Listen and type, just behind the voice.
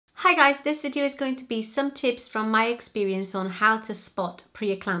Hi guys, this video is going to be some tips from my experience on how to spot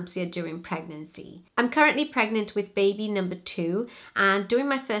preeclampsia during pregnancy. I'm currently pregnant with baby number 2, and during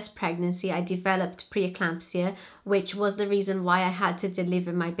my first pregnancy I developed preeclampsia, which was the reason why I had to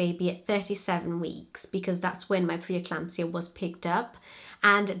deliver my baby at 37 weeks because that's when my preeclampsia was picked up.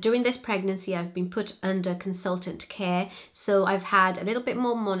 And during this pregnancy, I've been put under consultant care. So I've had a little bit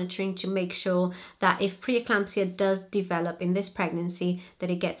more monitoring to make sure that if preeclampsia does develop in this pregnancy, that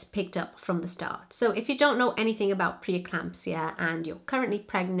it gets picked up from the start. So if you don't know anything about preeclampsia and you're currently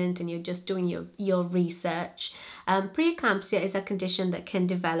pregnant and you're just doing your research, preeclampsia is a condition that can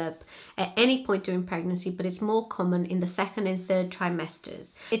develop at any point during pregnancy, but it's more common in the second and third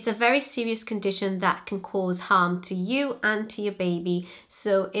trimesters. It's a very serious condition that can cause harm to you and to your baby.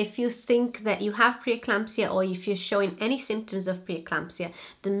 So if you think that you have preeclampsia or if you're showing any symptoms of preeclampsia,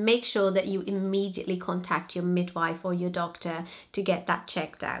 then make sure that you immediately contact your midwife or your doctor to get that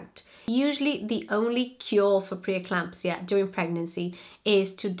checked out. Usually the only cure for preeclampsia during pregnancy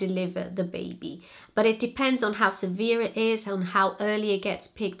is to deliver the baby. But it depends on how severe it is, on how early it gets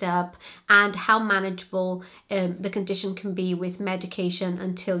picked up, and how manageable the condition can be with medication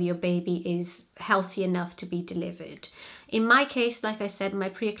until your baby is healthy enough to be delivered. In my case, like I said, my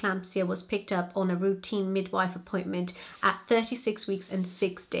preeclampsia was picked up on a routine midwife appointment at 36 weeks and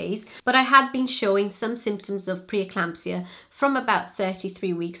 6 days, but I had been showing some symptoms of preeclampsia from about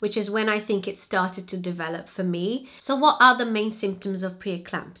 33 weeks, which is when I think it started to develop for me. So what are the main symptoms of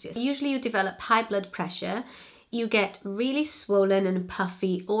preeclampsia? Usually you develop high blood pressure. You get really swollen and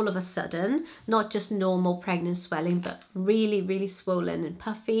puffy all of a sudden, not just normal pregnant swelling, but really swollen and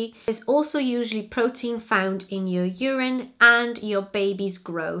puffy. There's also usually protein found in your urine and your baby's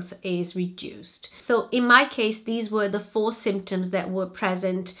growth is reduced. So in my case, these were the 4 symptoms that were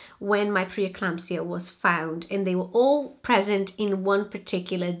present when my preeclampsia was found, and they were all present in one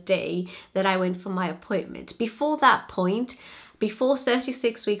particular day that I went for my appointment. Before that point, before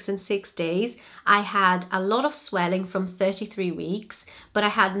 36 weeks and 6 days, I had a lot of swelling from 33 weeks, but I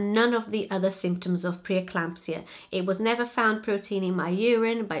had none of the other symptoms of preeclampsia. It was never found protein in my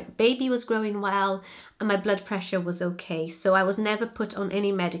urine, my baby was growing well, and my blood pressure was okay. So I was never put on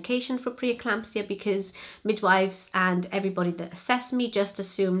any medication for preeclampsia because midwives and everybody that assessed me just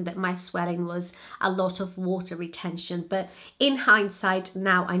assumed that my swelling was a lot of water retention. But in hindsight,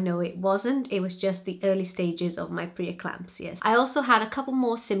 now I know it wasn't. It was just the early stages of my preeclampsia. I also had a couple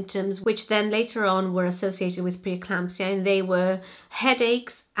more symptoms which then later on were associated with preeclampsia, and they were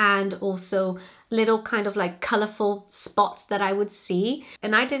headaches and also little kind of like colorful spots that I would see.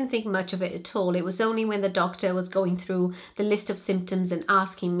 And I didn't think much of it at all. It was only when the doctor was going through the list of symptoms and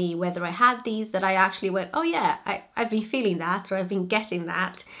asking me whether I had these that I actually went, oh yeah, I've been feeling that, or I've been getting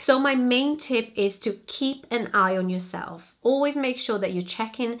that. So my main tip is to keep an eye on yourself. Always make sure that you're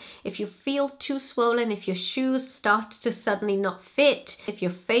checking if you feel too swollen, if your shoes start to suddenly not fit, if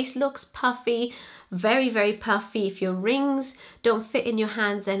your face looks puffy, very puffy, if your rings don't fit in your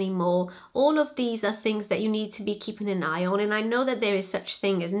hands anymore. All of these are things that you need to be keeping an eye on. And I know that there is such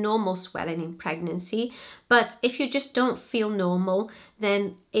thing as normal swelling in pregnancy, but if you just don't feel normal,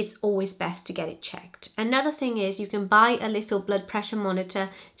 then it's always best to get it checked. Another thing is you can buy a little blood pressure monitor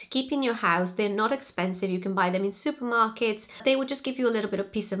to keep in your house. They're not expensive. You can buy them in supermarkets. They will just give you a little bit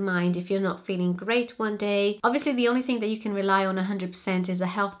of peace of mind if you're not feeling great one day. Obviously, the only thing that you can rely on 100% is a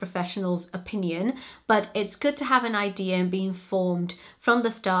health professional's opinion, but it's good to have an idea and be informed from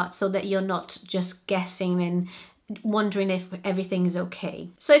the start so that you're not just guessing and wondering if everything is okay.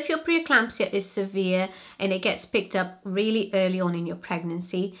 So if your preeclampsia is severe and it gets picked up really early on in your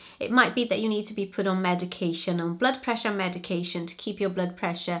pregnancy, it might be that you need to be put on medication, on blood pressure medication, to keep your blood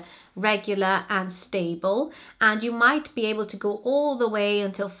pressure regular and stable, and you might be able to go all the way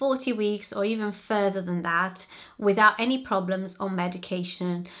until 40 weeks or even further than that without any problems on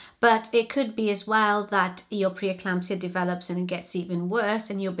medication. But it could be as well that your preeclampsia develops and it gets even worse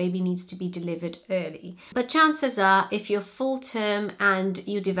and your baby needs to be delivered early. But chances are, if you're full term and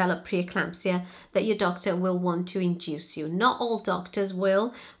you develop preeclampsia, that your doctor will want to induce you. Not all doctors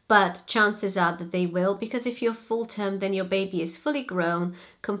will, but chances are that they will, because if you're full term, then your baby is fully grown,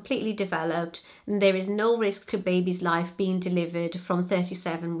 completely developed, and there is no risk to baby's life being delivered from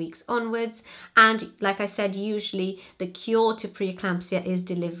 37 weeks onwards. And like I said, usually the cure to preeclampsia is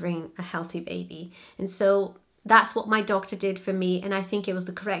delivering a healthy baby. And so that's what my doctor did for me, and I think it was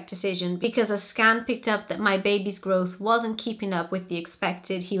the correct decision because a scan picked up that my baby's growth wasn't keeping up with the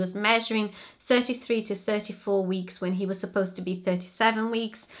expected. He was measuring 33 to 34 weeks when he was supposed to be 37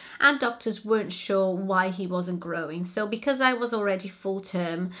 weeks, and doctors weren't sure why he wasn't growing. So because I was already full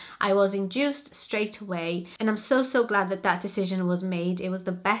term, I was induced straight away, and I'm so glad that that decision was made. It was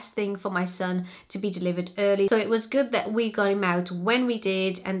the best thing for my son to be delivered early. So it was good that we got him out when we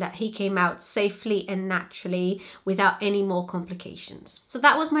did, and that he came out safely and naturally without any more complications. So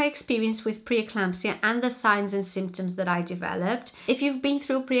that was my experience with preeclampsia and the signs and symptoms that I developed. If you've been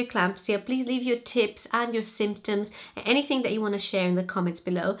through preeclampsia, please leave your tips and your symptoms and anything that you want to share in the comments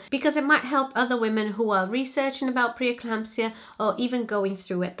below, because it might help other women who are researching about preeclampsia or even going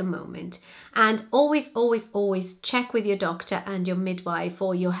through at the moment. And always check with your doctor and your midwife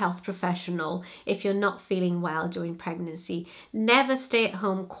or your health professional if you're not feeling well during pregnancy. Never stay at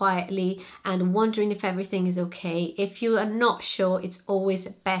home quietly and wondering if everything is okay. If you are not sure, it's always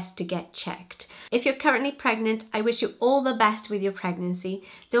best to get checked. If you're currently pregnant, I wish you all the best with your pregnancy.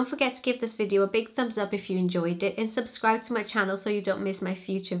 Don't forget to give this video a big thumbs up if you enjoyed it, and subscribe to my channel so you don't miss my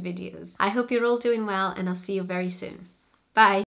future videos. I hope you're all doing well, and I'll see you very soon. Bye.